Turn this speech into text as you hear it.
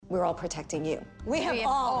we're all protecting you. We have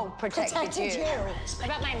all protected you.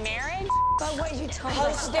 About my marriage? But what you told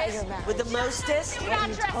us about your marriage. With the mostest? What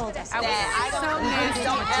you told us. Don't ever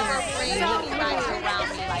bring anybody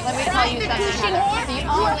around me like Let me that. tell you something. The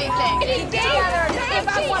only thing. If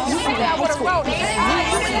I want to say I would have wrote it.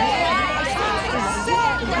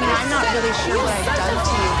 I'm not really sure what I've done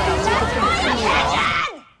to you, but I'll take it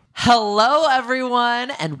from you. Hello,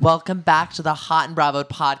 everyone, and welcome back to the Hot and Bravo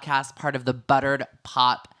podcast, part of the Buttered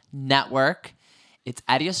Pop Network. It's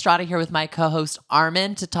Eddie Estrada here with my co-host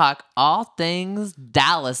Armin to talk all things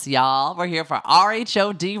Dallas, y'all. We're here for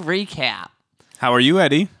RHOD recap. How are you,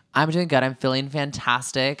 Eddie? I'm doing good. I'm feeling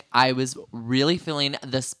fantastic. I was really feeling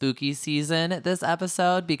the spooky season this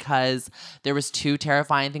episode because there was two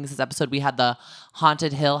terrifying things this episode. We had the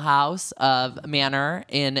Haunted Hill House of Manor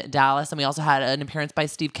in Dallas, and we also had an appearance by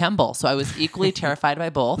Steve Kemble. So I was equally terrified by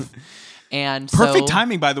both. And Perfect so,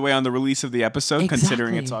 timing, by the way, on the release of the episode,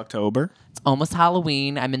 considering it's October. It's almost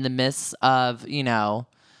Halloween. I'm in the midst of,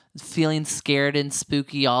 feeling scared and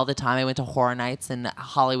spooky all the time. I went to horror nights in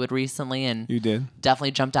Hollywood recently and You did?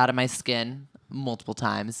 definitely jumped out of my skin multiple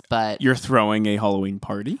times. But You're throwing a Halloween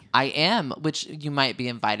party? I am, which you might be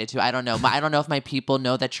invited to. I don't know. I don't know if my people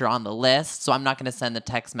know that you're on the list, so I'm not going to send the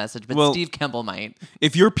text message, but Well, Steve Kemble might.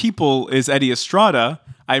 If your people is Eddie Estrada,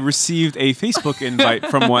 I received a Facebook invite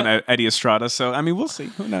from one Eddie Estrada, so, we'll see.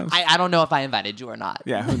 Who knows? I don't know if I invited you or not.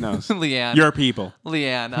 Yeah, who knows? Leanne. Your people.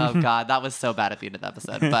 Leanne. Oh, God. That was so bad at the end of the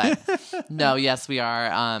episode. But no, yes, we are.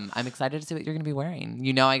 I'm excited to see what you're going to be wearing.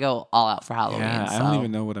 You know I go all out for Halloween. Yeah, I so. don't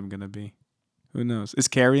even know what I'm going to be. Who knows? Is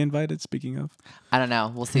Carrie invited, speaking of? I don't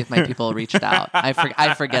know. We'll see if my people reached out. I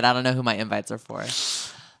forget. I don't know who my invites are for.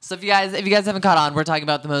 So if you guys haven't caught on, we're talking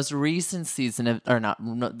about the most recent season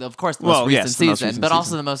of course, the most recent season, but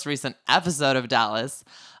also the most recent episode of Dallas.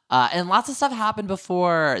 And lots of stuff happened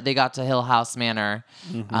before they got to Hill House Manor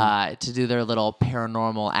to do their little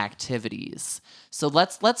paranormal activities. So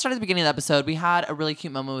let's start at the beginning of the episode. We had a really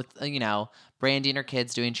cute moment with Brandy and her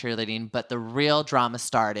kids doing cheerleading, but the real drama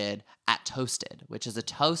started at Toasted, which is a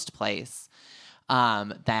toast place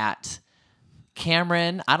that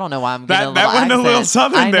Cameron, I don't know why I'm getting that went a little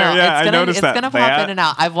southern there. Yeah, I noticed that. It's going to pop in and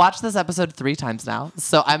out. I've watched this episode 3 times now,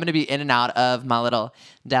 so I'm going to be in and out of my little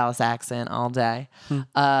Dallas accent all day.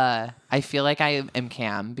 I feel like I am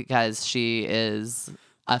Cam because she is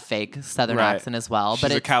a fake southern accent as well.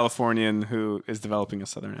 She's a Californian who is developing a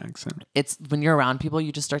southern accent. It's when you're around people,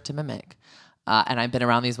 you just start to mimic. And I've been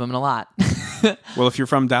around these women a lot. Well, if you're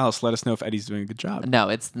from Dallas, let us know if Eddie's doing a good job.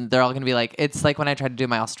 No, they're all going to be like, it's like when I tried to do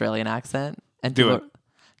my Australian accent. And do it.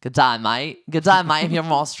 Good time, mate. Good time, mate. If you're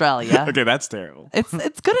from Australia. Okay, that's terrible.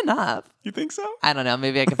 It's good enough. You think so? I don't know.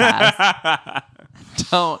 Maybe I can pass.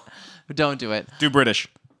 Don't do it. Do British.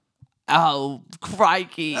 Oh,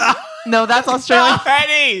 crikey. No, that's Australian.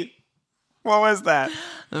 Eddie! What was that?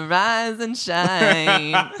 Rise and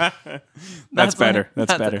shine. That's better.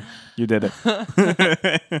 That's better. You did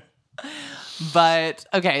it. But,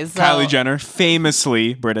 okay, so... Kylie Jenner,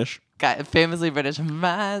 famously British. Famously British.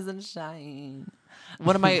 Rise and shine.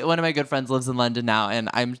 One of my good friends lives in London now, and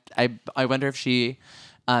I wonder if she...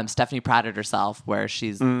 Stephanie prided herself where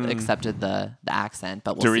she's accepted the accent,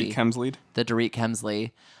 but we'll see. The Dorit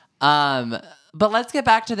Kemsley. But let's get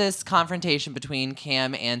back to this confrontation between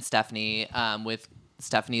Cam and Stephanie with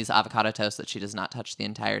Stephanie's avocado toast that she does not touch the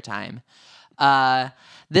entire time.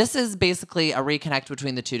 This is basically a reconnect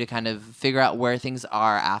between the two to kind of figure out where things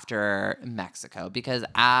are after Mexico, because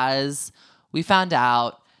as we found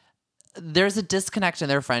out, there's a disconnect in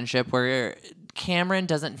their friendship where Cameron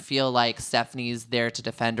doesn't feel like Stephanie's there to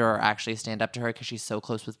defend her or actually stand up to her because she's so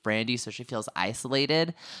close with Brandy, so she feels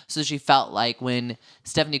isolated. So she felt like when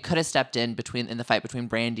Stephanie could have stepped in the fight between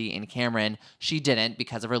Brandy and Cameron, she didn't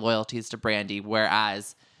because of her loyalties to Brandy,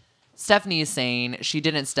 whereas Stephanie is saying she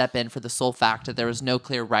didn't step in for the sole fact that there was no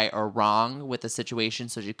clear right or wrong with the situation,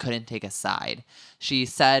 so she couldn't take a side. She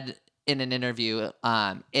said in an interview,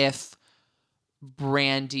 if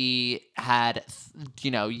Brandy had,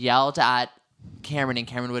 yelled at Cameron and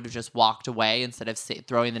Cameron would have just walked away instead of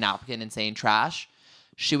throwing the napkin and saying trash,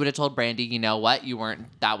 she would have told Brandy, you know what,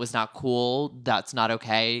 that was not cool, that's not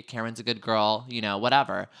okay, Cameron's a good girl,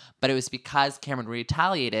 whatever. But it was because Cameron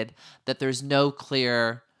retaliated that there's no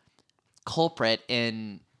clear culprit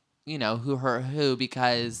in, who,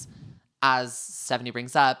 because as Stephanie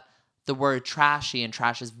brings up, the word trashy and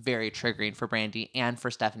trash is very triggering for Brandy and for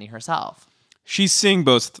Stephanie herself. She's seeing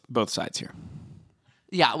both sides here.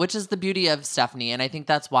 Yeah, which is the beauty of Stephanie. And I think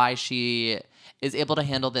that's why she is able to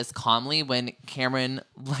handle this calmly when Cameron,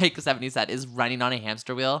 like Stephanie said, is running on a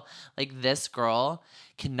hamster wheel. Like, this girl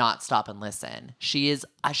cannot stop and listen. She has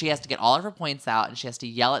to get all of her points out, and she has to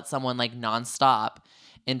yell at someone like nonstop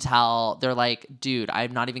until they're like, dude,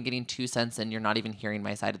 I'm not even getting 2 cents in. You're not even hearing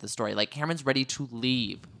my side of the story. Like, Cameron's ready to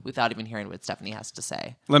leave without even hearing what Stephanie has to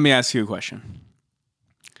say. Let me ask you a question.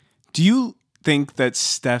 Do you think that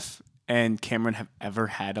Steph and Cameron have ever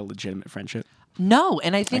had a legitimate friendship? No,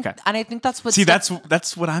 and I think Okay. that's what. See, that's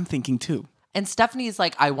what I'm thinking too. And Stephanie's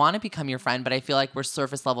like, I want to become your friend, but I feel like we're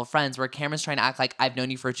surface level friends. Where Cameron's trying to act like I've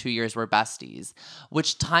known you for 2 years, we're besties,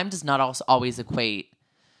 which time does not always equate,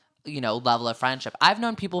 level of friendship. I've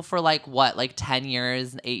known people for like 10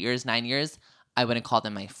 years, 8 years, 9 years. I wouldn't call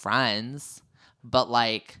them my friends, but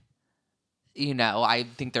like, I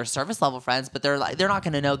think they're surface level friends, but they're not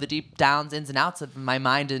going to know the deep downs, ins and outs of my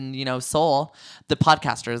mind and, soul. The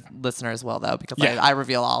podcasters, listeners will though, because I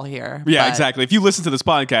reveal all here. Yeah, But, exactly. If you listen to this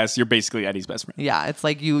podcast, you're basically Eddie's best friend. yeah, it's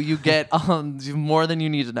like you get more than you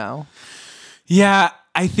need to know. Yeah,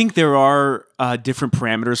 I think there are different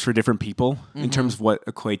parameters for different people in terms of what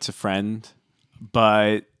equates a friend.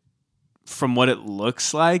 But from what it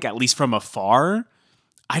looks like, at least from afar,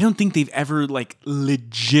 I don't think they've ever like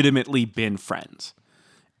legitimately been friends.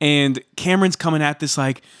 And Cameron's coming at this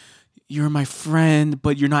like, you're my friend,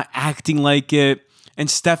 but you're not acting like it. And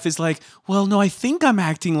Steph is like, well, no, I think I'm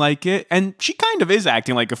acting like it. And she kind of is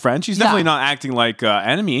acting like a friend. She's definitely not acting like an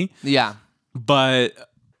enemy. Yeah. But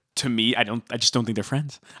to me, I just don't think they're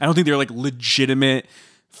friends. I don't think they're like legitimate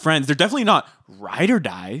friends. They're definitely not ride or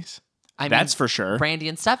dies. That's for sure. Brandy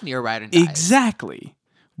and Stephanie are ride or dies. Exactly.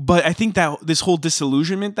 But I think that this whole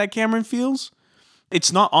disillusionment that Cameron feels,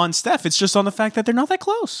 it's not on Steph. It's just on the fact that they're not that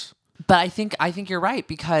close. But I think you're right,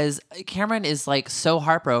 because Cameron is like so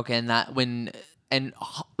heartbroken that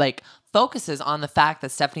focuses on the fact that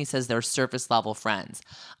Stephanie says they're surface level friends.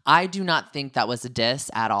 I do not think that was a diss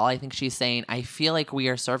at all. I think she's saying, I feel like we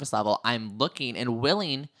are surface level. I'm looking and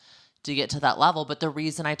willing to get to that level. But the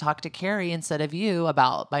reason I talked to Carrie instead of you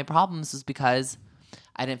about my problems is because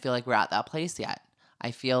I didn't feel like we're at that place yet. I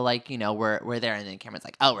feel like, we're there. And then Cameron's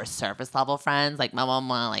like, oh, we're surface level friends. Like,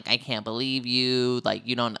 like, I can't believe you. Like,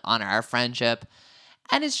 you don't honor our friendship.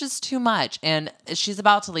 And it's just too much. And she's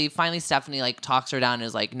about to leave. Finally, Stephanie like talks her down and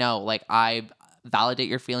is like, no, like, I validate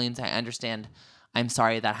your feelings. I understand. I'm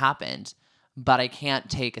sorry that happened. But I can't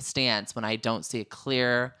take a stance when I don't see a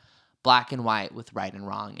clear black and white with right and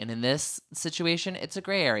wrong. And in this situation, it's a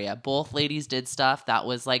gray area. Both ladies did stuff that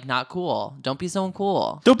was like not cool. Don't be so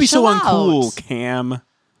uncool. Don't be Chill so out. uncool, Cam.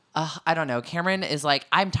 I don't know. Cameron is like,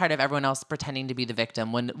 I'm tired of everyone else pretending to be the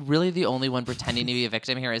victim when really the only one pretending to be a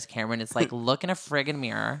victim here is Cameron. It's like, look in a friggin'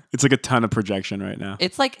 mirror. It's like a ton of projection right now.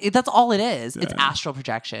 It's like, that's all it is. It's astral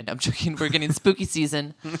projection. I'm joking. We're getting spooky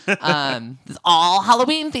season. It's all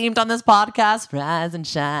Halloween themed on this podcast. Rise and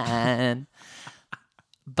shine.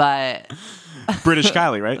 But British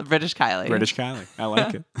Kylie, right? British Kylie. British Kylie. I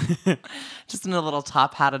like it. Just in a little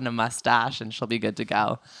top hat and a mustache, and she'll be good to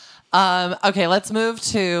go. Okay, let's move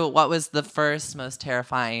to what was the first most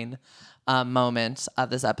terrifying moment of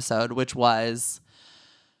this episode, which was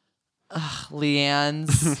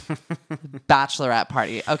Leanne's bachelorette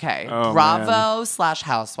party. Okay, Oh, Bravo /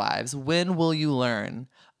 Housewives. When will you learn?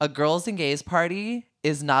 A girls and gays party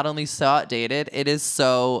is not only so outdated, it is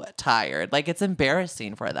so tired. Like, it's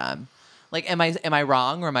embarrassing for them. Like, am I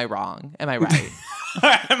wrong or am I wrong? Am I right?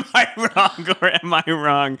 Am I wrong or am I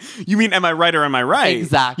wrong? You mean, am I right or am I right?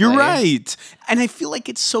 Exactly. You're right. And I feel like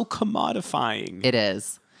it's so commodifying. It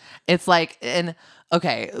is. It's like,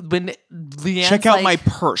 okay, when Leanne's Check out like, my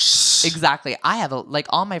purse. Exactly. I have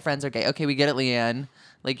all my friends are gay. Okay, we get it, Leanne.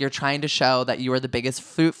 Like, you're trying to show that you are the biggest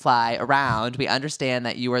fruit fly around. We understand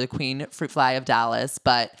that you are the queen fruit fly of Dallas,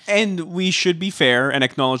 but... And we should be fair and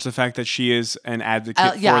acknowledge the fact that she is an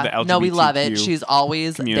advocate for the LGBTQ No, we love it. She's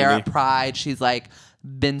always community. there at Pride. She's like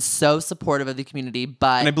been so supportive of the community,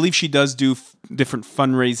 but... And I believe she does do different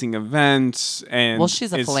fundraising events. And well,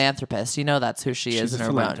 she's a philanthropist. You know that's who she is in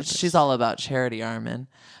her own. She's all about charity, Armin.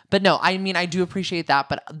 But no, I mean, I do appreciate that.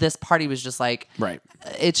 But this party was just like, right.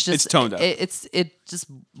 It's just toned up. It just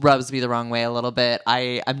rubs me the wrong way a little bit.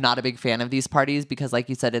 I'm not a big fan of these parties because, like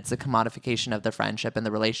you said, it's a commodification of the friendship and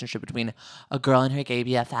the relationship between a girl and her gay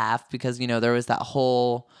BFF. Because there was that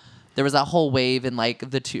whole wave in like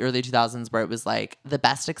the early 2000s where it was like the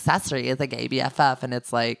best accessory is a gay BFF, and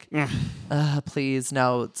it's like, please,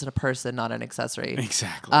 no, it's a person, not an accessory.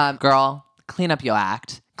 Exactly. Girl, clean up your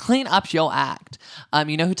act. Clean up your act.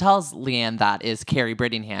 You know who tells Leanne that is Carrie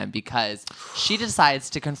Brittingham, because she decides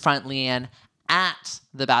to confront Leanne at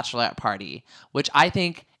the bachelorette party, which I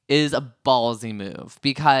think is a ballsy move,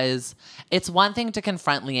 because it's one thing to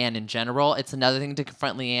confront Leanne in general. It's another thing to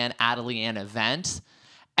confront Leanne at a Leanne event.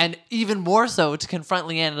 And even more so to confront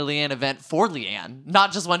Leanne at a Leanne event for Leanne,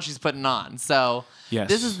 not just one she's putting on. So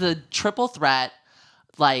this is the triple threat,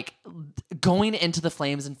 like going into the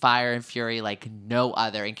flames and fire and fury like no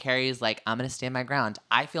other. And Carrie's like, I'm going to stand my ground.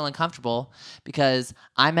 I feel uncomfortable because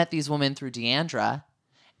I met these women through Deandra,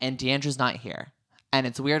 and Deandra's not here. And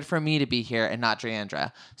it's weird for me to be here and not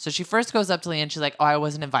Deandra. So she first goes up to Leanne. She's like, oh, I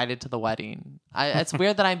wasn't invited to the wedding. It's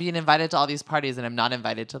weird that I'm being invited to all these parties and I'm not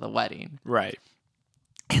invited to the wedding. Right.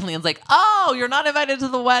 And Leanne's like, oh, you're not invited to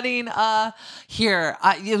the wedding. Here,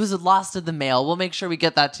 it was lost in the mail. We'll make sure we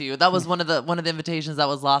get that to you. That was one of the invitations that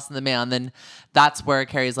was lost in the mail. And then that's where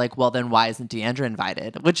Carrie's like, well, then why isn't Deandra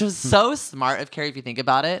invited? Which was so smart of Carrie, if you think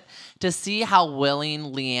about it, to see how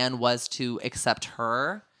willing Leanne was to accept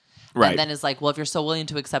her. Right. And then it's like, well, if you're so willing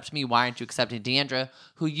to accept me, why aren't you accepting Deandra,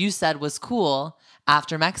 who you said was cool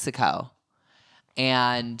after Mexico?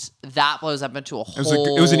 And that blows up into a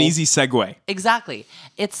whole... It was an easy segue. Exactly.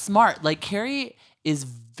 It's smart. Like, Carrie is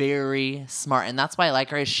very smart, and that's why I like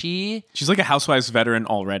her. She's like a Housewives veteran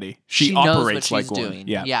already. She knows operates what she's like doing. one.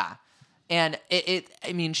 Yeah. Yeah. And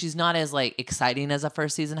I mean, she's not as like exciting as a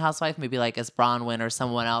first season housewife, maybe like as Bronwyn or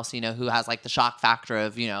someone else, who has like the shock factor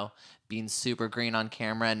of, being super green on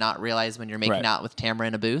camera and not realize when you're making out with Tamara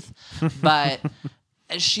in a booth. But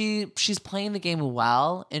she's playing the game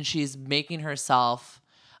well, and she's making herself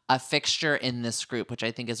a fixture in this group, which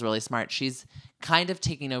I think is really smart. She's kind of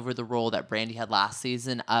taking over the role that Brandi had last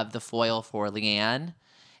season of the foil for Leanne.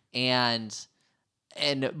 And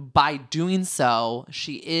by doing so,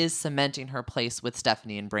 she is cementing her place with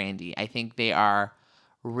Stephanie and Brandi. I think they are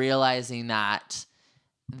realizing that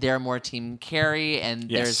they're more Team Carrie, and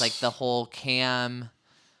there's like the whole Cam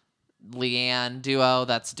Leanne duo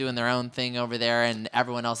that's doing their own thing over there, and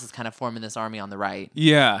everyone else is kind of forming this army on the right.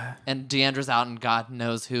 Yeah. And Deandra's out in God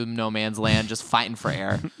knows who, no man's land, just fighting for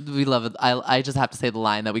air. We love it. I just have to say the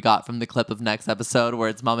line that we got from the clip of next episode where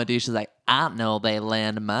it's Mama D. She's like, I didn't know they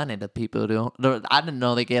lend money to people who don't. I didn't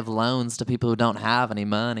know they give loans to people who don't have any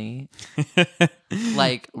money.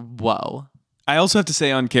 Like, whoa. I also have to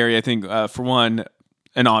say on Carrie, I think, for one,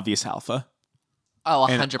 an obvious alpha. Oh,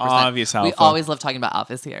 100%. Obvious alpha. We always love talking about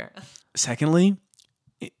alphas here. Secondly,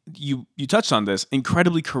 you touched on this.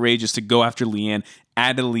 Incredibly courageous to go after Leanne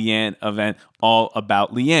at a Leanne event all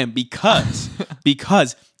about Leanne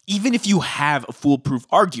because even if you have a foolproof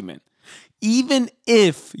argument, even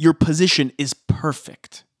if your position is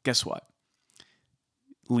perfect, guess what?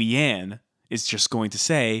 Leanne is just going to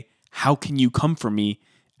say, how can you come for me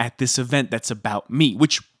at this event that's about me?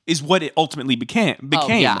 Which is what it ultimately became. Oh,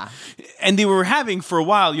 yeah. And they were having for a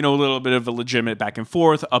while, a little bit of a legitimate back and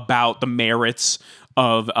forth about the merits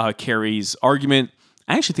of Carrie's argument.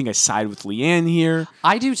 I actually think I side with Leanne here.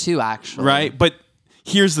 I do too, actually. Right? But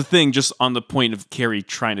here's the thing, just on the point of Carrie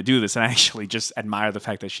trying to do this, and I actually just admire the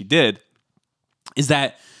fact that she did, is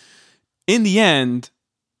that in the end,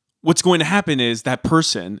 what's going to happen is that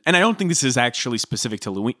person, and I don't think this is actually specific to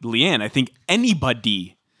Leanne, I think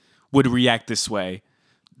anybody would react this way.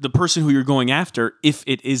 The person who you're going after, if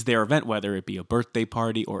it is their event, whether it be a birthday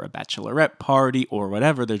party or a bachelorette party or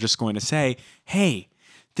whatever, they're just going to say, hey,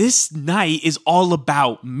 this night is all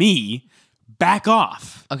about me. Back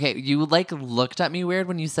off. Okay, you looked at me weird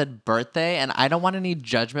when you said birthday, and I don't want any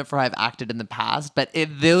judgment for how I've acted in the past, but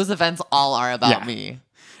those events all are about me.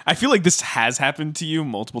 I feel like this has happened to you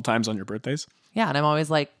multiple times on your birthdays. Yeah, and I'm always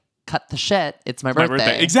like, cut the shit. It's my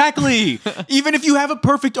birthday. Exactly. Even if you have a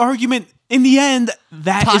perfect argument, in the end,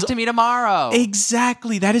 Talk to me tomorrow.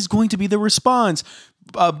 Exactly. That is going to be the response.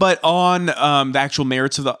 But on the actual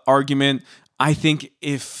merits of the argument, I think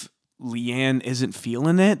if Leanne isn't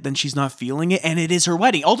feeling it, then she's not feeling it, and it is her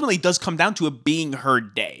wedding. Ultimately, it does come down to it being her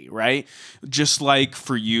day, right? Just like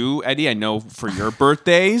for you, Eddie, I know for your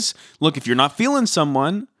birthdays, look, if you're not feeling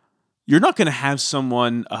someone, you're not going to have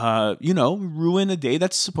someone, ruin a day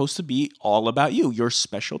that's supposed to be all about you, your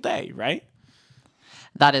special day, right?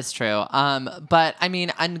 That is true. But I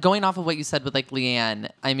mean, I'm going off of what you said with Leanne.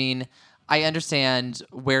 I mean, I understand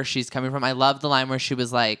where she's coming from. I love the line where she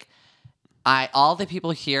was like, all the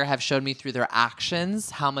people here have showed me through their actions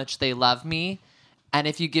how much they love me. And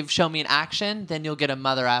if you show me an action, then you'll get a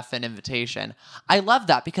mother effing invitation. I love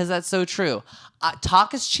that because that's so true.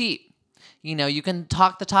 Talk is cheap. You can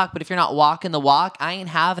talk the talk, but if you're not walking the walk, I ain't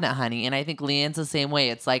having it, honey. And I think Leanne's the same way.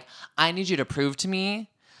 It's like, I need you to prove to me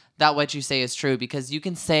that what you say is true, because you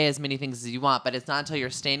can say as many things as you want, but it's not until you're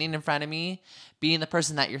standing in front of me, being the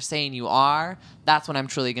person that you're saying you are, that's when I'm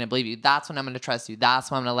truly going to believe you. That's when I'm going to trust you. That's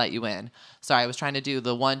when I'm going to let you in. Sorry, I was trying to do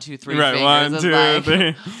the 1, 2, 3 fingers. 1, 2,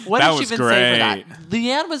 3. What That did she was even say for great. that?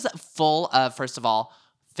 Leanne was full of, first of all,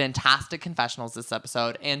 fantastic confessionals this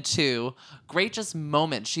episode, and 2, great just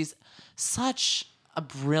moments. She's such a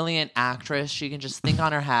brilliant actress. She can just think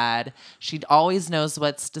on her head. She always knows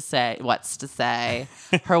what's to say.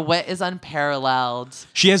 Her wit is unparalleled.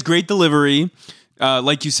 She has great delivery.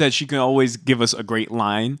 Like you said, she can always give us a great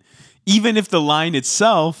line, even if the line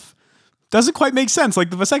itself doesn't quite make sense, like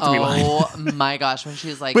the vasectomy line. Oh my gosh, when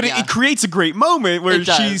she's like, But yeah. it creates a great moment where It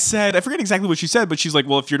does. she said, I forget exactly what she said, but she's like,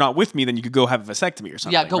 well, if you're not with me, then you could go have a vasectomy or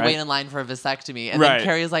something. Yeah, go right? wait in line for a vasectomy. And Right. then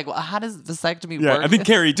Carrie's like, well, how does vasectomy Yeah, work? I think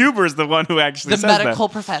Carrie Duber is the one who actually the says medical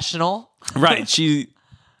professional. that. Right. She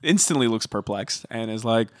instantly looks perplexed and is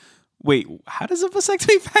like, wait, how does a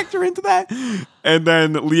vasectomy factor into that? And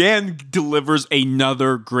then Leanne delivers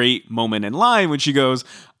another great moment in line when she goes,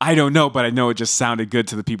 I don't know, but I know it just sounded good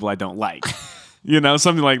to the people I don't like. You know,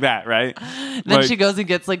 something like that, right? Then Like- she goes and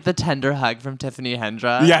gets like the tender hug from Tiffany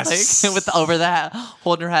Hendra. Yes. Like, with the over the head,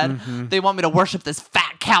 holding her head. They want me to worship this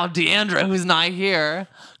fat cow Deandra who's not here.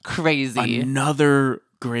 Crazy. Another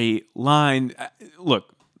great line. Look,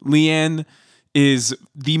 Leanne is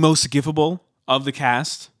the most givable of the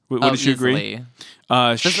cast. What did you agree?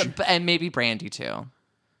 Easily. And maybe Brandy too.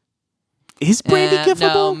 Is Brandy No,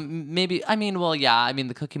 givable? maybe. I mean, well, yeah. I mean,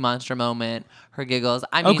 the Cookie Monster moment, her giggles.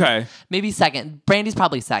 I mean, Okay. maybe second. Brandy's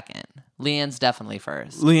probably second. Leanne's definitely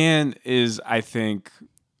first. Leanne is, I think,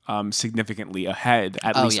 significantly ahead,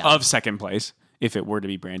 at least yeah. of second place, if it were to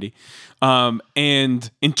be Brandy. And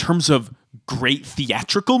in terms of great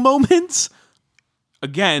theatrical moments,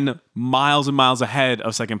 again, miles and miles ahead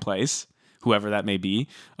of second place, whoever that may be,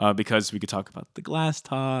 because we could talk about the glass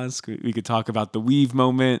toss, we could talk about the weave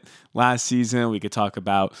moment last season, we could talk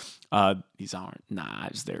about these aren't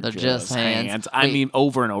knives, they're just hands. I Wait. mean,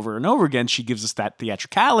 over and over and over again, she gives us that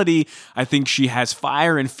theatricality. I think she has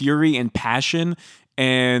fire and fury and passion,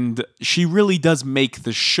 and she really does make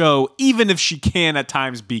the show, even if she can at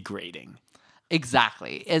times be grating.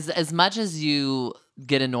 Exactly. As much as you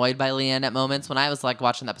get annoyed by Leanne at moments, when I was like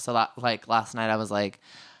watching the episode like last night, I was like,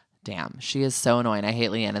 damn, she is so annoying. I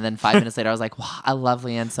hate Leanne. And then 5 minutes later, I was like, wow, I love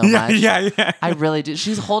Leanne so much. Yeah. I really do.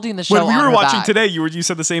 She's holding the show When we on were her watching back. today, you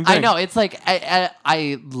said the same thing. I know. It's like,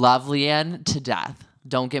 I love Leanne to death.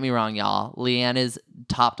 Don't get me wrong, y'all. Leanne is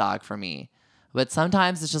top dog for me. But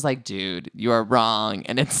sometimes it's just like, dude, you are wrong.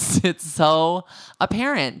 And it's so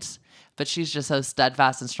apparent. But she's just so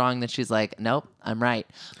steadfast and strong that she's like, nope, I'm right.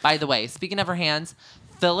 By the way, speaking of her hands,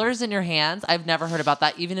 fillers in your hands, I've never heard about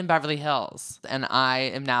that, even in Beverly Hills. And I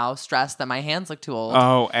am now stressed that my hands look too old.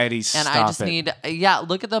 Oh, Eddie, and stop I just it. need,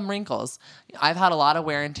 look at them wrinkles. I've had a lot of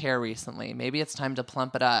wear and tear recently. Maybe it's time to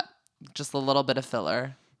plump it up. Just a little bit of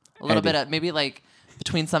filler. A little Eddie. bit of, maybe like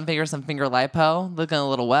between some finger lipo, looking a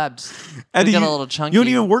little webbed. Eddie, looking a little chunky. you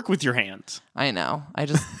don't even work with your hands. I know. I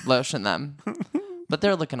just lotion them. But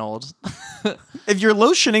they're looking old. If you're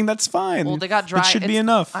lotioning, that's fine. Well, they got dry. It should be it's-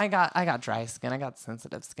 enough. I got dry skin. I got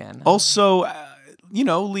sensitive skin. Also,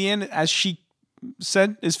 Leanne, as she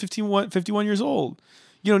said, is 51 years old.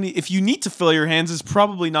 You don't need, if you need to fill your hands, it's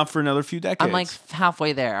probably not for another few decades. I'm like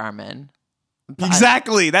halfway there, Armin.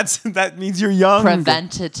 exactly. That means you're young.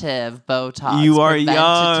 Preventative Botox. You are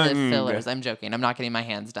preventative young. fillers. I'm joking. I'm not getting my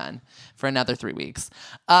hands done for another 3 weeks.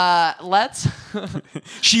 Let's.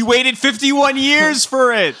 She waited 51 years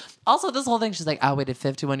for it. Also, this whole thing, she's like, I waited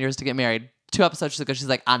 51 years to get married. 2 episodes ago, she's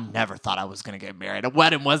like, I never thought I was going to get married. A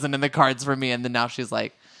wedding wasn't in the cards for me. And then now she's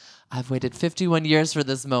like, I've waited 51 years for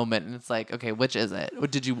this moment. And it's like, okay, which is it?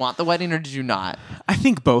 Did you want the wedding or did you not? I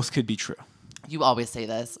think both could be true. You always say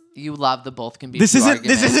this. You love the both can be This true isn't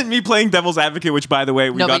argument. me playing devil's advocate, which, by the way,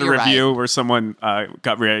 we No, got but a you're review right. where someone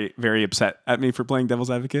got very, very upset at me for playing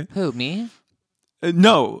devil's advocate. Who, me?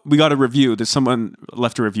 No, we got a review. There's someone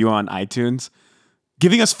left a review on iTunes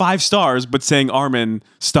giving us 5 stars, but saying, Armin,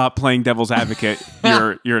 stop playing devil's advocate.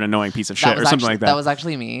 You're an annoying piece of shit or something like that. That was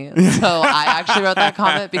actually me. So I actually wrote that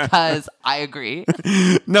comment because I agree.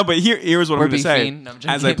 No, but here's what We're I'm going to say. beefing. No, I'm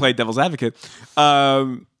As I joking. played devil's advocate,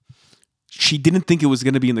 she didn't think it was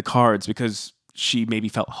going to be in the cards because she maybe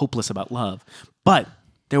felt hopeless about love. But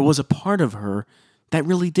there was a part of her that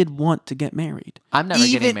really did want to get married. I'm never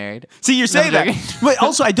getting married. See, you're saying I'm that. joking. But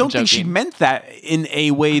also, I don't think she Joking. meant that in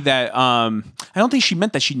a way that... I don't think she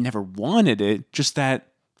meant that she never wanted it, just that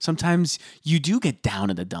sometimes you do get down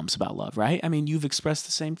in the dumps about love, right? I mean, you've expressed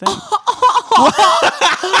the same thing. Throw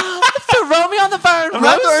me on the phone. I'm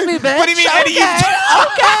not Roast throwing- me, bitch. What do you mean, Eddie?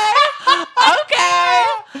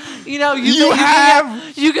 Okay. know,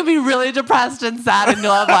 you can be really depressed and sad in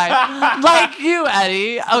your love life. Like you,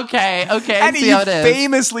 Eddie. Okay, Eddie, see you how it is.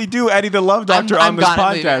 famously do Eddie the Love Doctor I'm on this gone,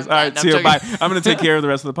 I'm leaving. podcast. All right, No, see I'm you. Bye. joking. I'm going to take care of the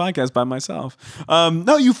rest of the podcast by myself.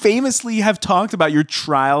 No, you famously have talked about your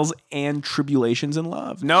trials and tribulations in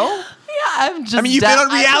love. No? Yeah, I'm just. I mean, you've been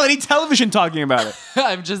on reality television talking about it.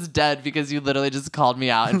 I'm just dead because you literally just called me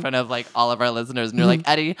out in front of like all of our listeners, and you're like,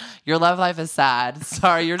 Eddie, your love life is sad.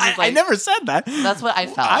 Sorry, you're just I like. never said that. That's what I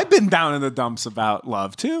felt. I've been down in the dumps about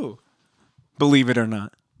love too. Believe it or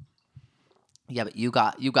not. Yeah, but you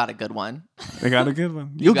got a good one. I got a good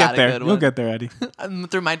one. You'll got get a there. good You'll one. get there, Eddie.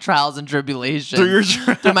 Through my trials and tribulations. Through your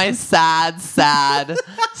trials. Through my sad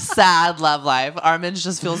love life. Armin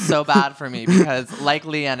just feels so bad for me because, like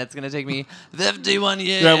Leanne, it's going to take me 51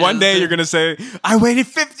 years. Yeah, one day you're going to say, I waited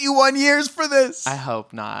 51 years for this. I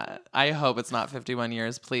hope not. I hope it's not 51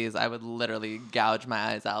 years. Please, I would literally gouge my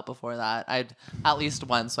eyes out before that. I'd at least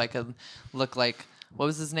one so I could look like, what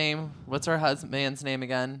was his name? What's her husband's name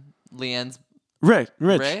again? Leanne's Rich.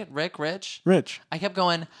 Rich. I kept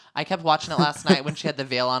watching it last night when she had the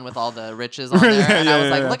veil on with all the riches on there. And I was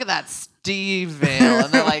like, look at that Steve veil.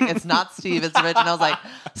 And they're like, it's not Steve, it's Rich. And I was like,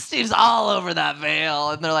 Steve's all over that veil.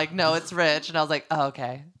 And they're like, no, it's Rich. And I was like, oh,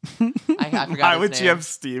 okay. I forgot Why his would name. she have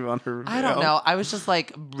Steve on her veil? I don't know. I was just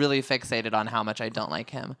like really fixated on how much I don't like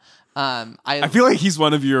him. I feel like he's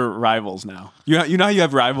one of your rivals now. You know how you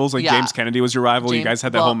have rivals? Like Yeah. James Kennedy was your rival. You guys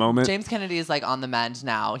had that whole moment. James Kennedy is like on the mend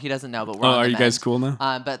now. He doesn't know, but we're Oh, on the are you guys mend. cool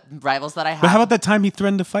now? But rivals that I have. But how about that time he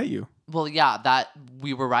threatened to fight you? Well, yeah, that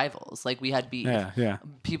we were rivals. Like we had beef. Yeah.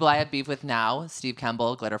 People I have beef with now, Steve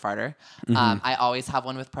Campbell, glitter farter. I always have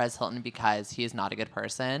one with Perez Hilton because he is not a good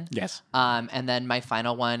person. Yes. And then my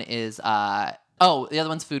final one is the other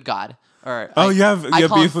one's Food God. You have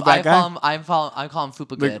beef with that guy? I call him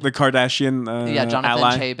Fupa Good. The Kardashian Jonathan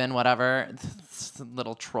ally? Chabin, whatever.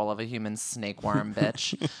 Little troll of a human snake worm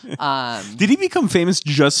bitch. Did he become famous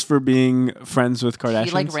just for being friends with Kardashians?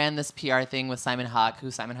 He like ran this PR thing with Simon Huck,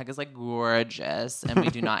 who Simon Huck is like gorgeous, and we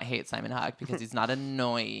do not hate Simon Huck because he's not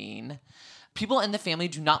annoying. People in the family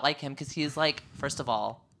do not like him because he is like, first of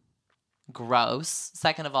all, gross.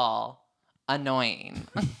 Second of all, annoying.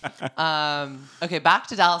 Okay, back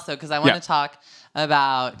to Dallas though, because I want to talk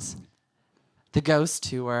about the Ghost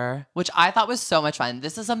Tour, which I thought was so much fun.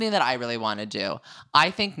 This is something that I really want to do. I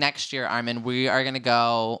think next year, Armin, we are going to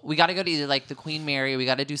go. We got to go to either like the Queen Mary. We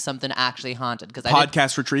got to do something actually haunted because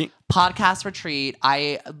Podcast retreat. Podcast retreat.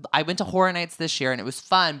 I went to Horror Nights this year and it was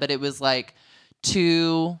fun, but it was like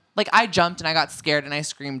I jumped and I got scared and I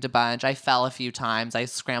screamed a bunch. I fell a few times. I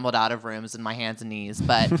scrambled out of rooms in my hands and knees,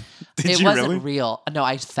 but it wasn't really? real. No,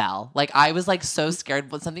 I fell. Like I was like so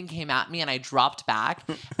scared when something came at me and I dropped back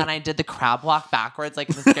and I did the crab walk backwards like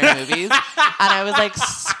in the scary movies. And I was like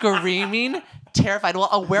screaming, terrified. Well,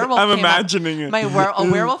 a werewolf I'm came imagining it. A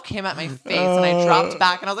werewolf came at my face and I dropped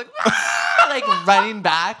back and I was like like running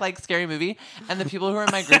back like scary movie. And the people who were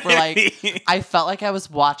in my group were like, I felt like I was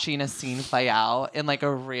watching a scene play out in like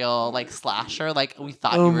a real like slasher. Like we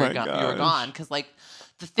thought you were gone because like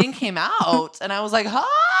the thing came out and I was like,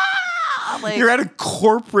 like you're at a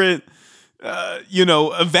corporate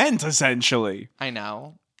event essentially. I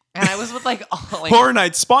know. And I was with like Horror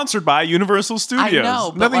Nights sponsored by Universal Studios. I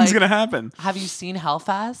know, but nothing's like, gonna happen. Have you seen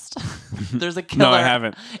Hellfest? There's a killer. No, I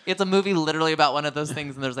haven't. It's a movie literally about one of those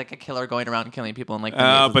things, and there's like a killer going around killing people and like.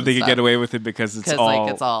 But they could get away with it because it's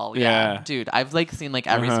all. Yeah, dude. I've like seen like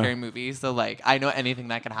every scary movie, so like I know anything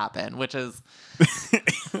that can happen, which is.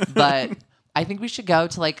 But I think we should go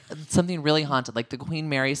to like something really haunted, like the Queen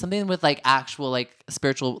Mary, something with like actual like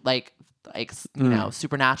spiritual like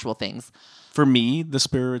supernatural things. For me, the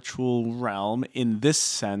spiritual realm in this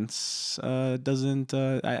sense doesn't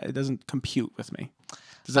compute with me.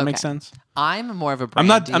 Does that make sense? I'm more of a I'm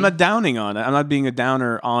Brandy. not downing on it. I'm not being a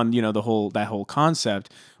downer on that whole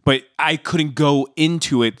concept. But I couldn't go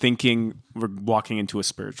into it thinking we're walking into a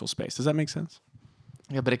spiritual space. Does that make sense?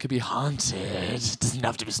 Yeah, but it could be haunted. It doesn't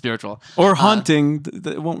have to be spiritual. Or haunting.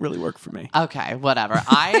 It won't really work for me. Okay, whatever.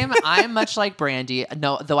 I'm much like Brandy.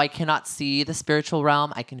 No, though I cannot see the spiritual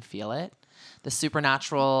realm, I can feel it. The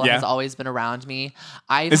supernatural has always been around me.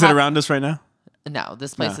 Is it around us right now? No,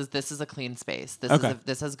 this place is a clean space.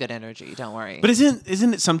 This has good energy. Don't worry. But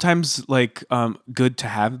isn't it sometimes like good to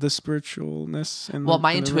have the spiritualness?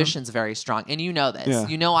 My intuition's very strong, and you know this. Yeah.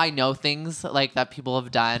 You know I know things like that people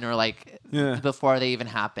have done or like before they even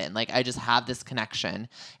happen. Like I just have this connection,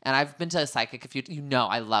 and I've been to a psychic.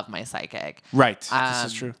 I love my psychic. Right, this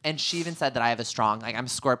is true. And she even said that I have a strong I'm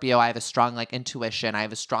Scorpio. I have a strong like intuition. I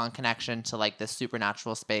have a strong connection to like this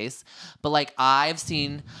supernatural space. But like I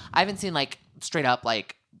haven't seen like straight up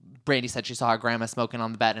like Brandy said she saw her grandma smoking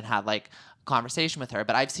on the bed and had like a conversation with her.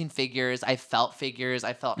 But I've seen figures. I felt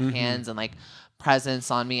hands and like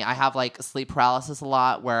presence on me. I have like sleep paralysis a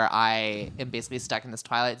lot where I am basically stuck in this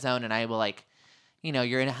twilight zone and I will like, you know,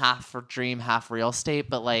 you're in a half dream, half real state,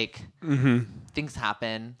 but like things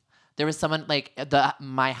happen. There was someone like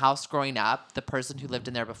my house growing up, the person who lived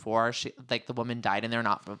in there before, she like the woman died in there,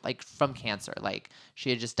 not from cancer. Like she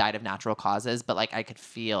had just died of natural causes, but like I could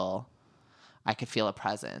feel a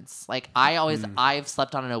presence. Like I've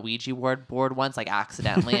slept on an Ouija board once, like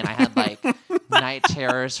accidentally, and I had like night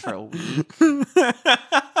terrors for a week.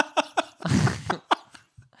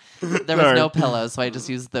 There was no pillow, so I just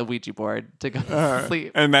used the Ouija board to go to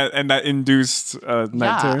sleep. And that induced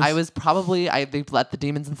night terrors? I was probably they let the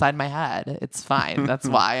demons inside my head. It's fine. That's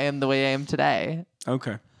why I am the way I am today.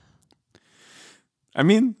 Okay. I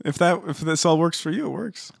mean, if this all works for you, it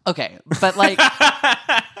works. Okay, but like,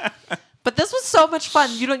 but this was so much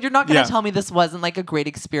fun. You're not gonna tell me this wasn't like a great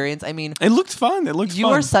experience. I mean, it looked fun. You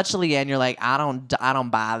are such a Leanne. You're like, I don't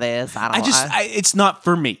buy this. It's not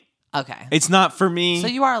for me. Okay. It's not for me. So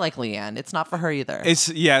you are like Leanne. It's not for her either.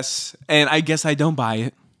 Yes, and I guess I don't buy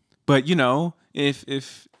it. But you know, if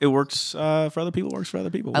it works for other people, it works for other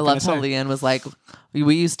people. I loved how Leanne was like,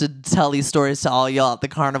 we used to tell these stories to all y'all at the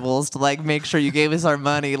carnivals to like make sure you gave us our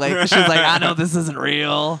money. Like she was like, I know this isn't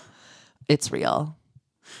real. It's real.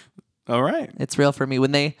 All right. It's real for me.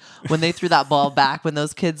 When they threw that ball back, when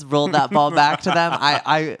those kids rolled that ball back to them,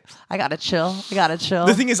 I gotta chill.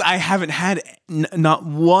 The thing is, I haven't had not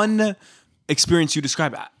one experience you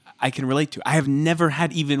describe I can relate to. I have never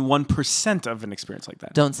had even 1% of an experience like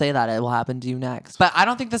that. Don't say that. It will happen to you next. But I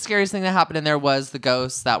don't think the scariest thing that happened in there was the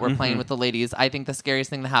ghosts that were playing with the ladies. I think the scariest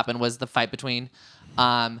thing that happened was the fight between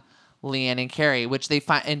Leanne and Carrie, and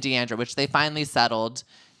Deandra, which they finally settled.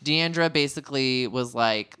 Deandra basically was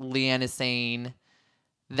like, Leanne is saying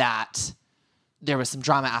that there was some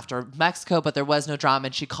drama after Mexico, but there was no drama.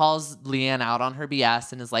 And she calls Leanne out on her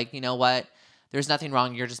BS and is like, you know what? There's nothing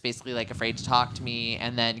wrong. You're just basically like afraid to talk to me.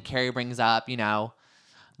 And then Carrie brings up, you know,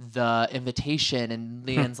 the invitation. And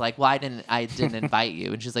Leanne's like, well, I didn't invite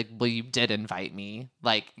you. And she's like, well, you did invite me.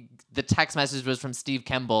 Like the text message was from Steve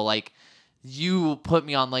Kimball. Like you put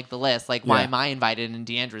me on like the list. Like, why am I invited and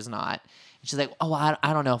Deandra's not? She's like, oh,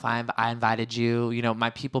 I don't know if I invited you. You know, my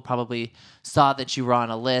people probably saw that you were on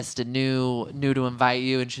a list and knew to invite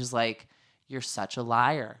you. And she's like, you're such a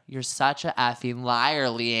liar. You're such a effing liar,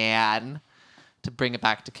 Leanne. To bring it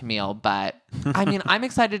back to Camille. But, I mean, I'm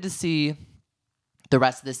excited to see the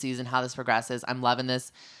rest of the season, how this progresses. I'm loving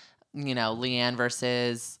this, you know, Leanne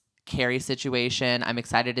versus Carrie situation. I'm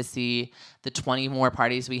excited to see the 20 more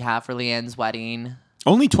parties we have for Leanne's wedding.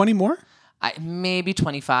 Only 20 more? Maybe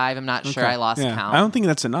 25. I'm not sure. I lost count. I don't think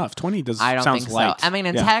that's enough. 20 does. I don't sounds think light. so. I mean,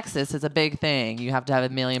 in Texas, it's a big thing. You have to have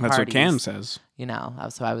 1 million that's parties. That's what Cam says. You know,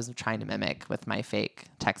 so I was trying to mimic with my fake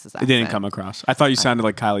Texas accent. It didn't come across. I thought you sounded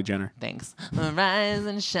like Kylie Jenner. Thanks. Rise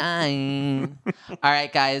and shine. All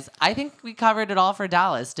right, guys. I think we covered it all for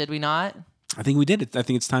Dallas. Did we not? I think we did it. I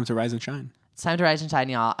think it's time to rise and shine. It's time to rise and shine,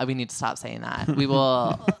 y'all. We need to stop saying that. We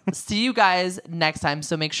will see you guys next time.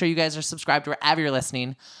 So make sure you guys are subscribed wherever you're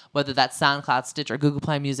listening, whether that's SoundCloud, Stitcher, Google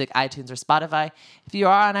Play Music, iTunes, or Spotify. If you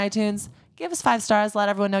are on iTunes, give us 5 stars. Let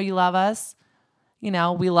everyone know you love us. You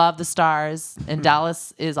know, we love the stars, and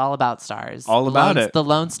Dallas is all about stars. All about it. The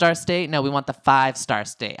Lone Star State? No, we want the 5-star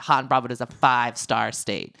state. Hot and Bravo is a 5-star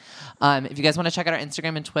state. If you guys want to check out our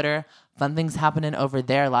Instagram and Twitter, fun things happening over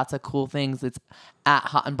there. Lots of cool things. It's at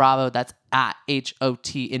Hot and Bravo. That's at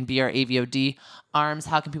HOTNBRAVOD. Arms,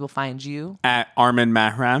 how can people find you? At Armin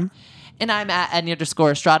Mahram. And I'm at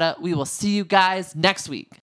Edney_Estrada. We will see you guys next week.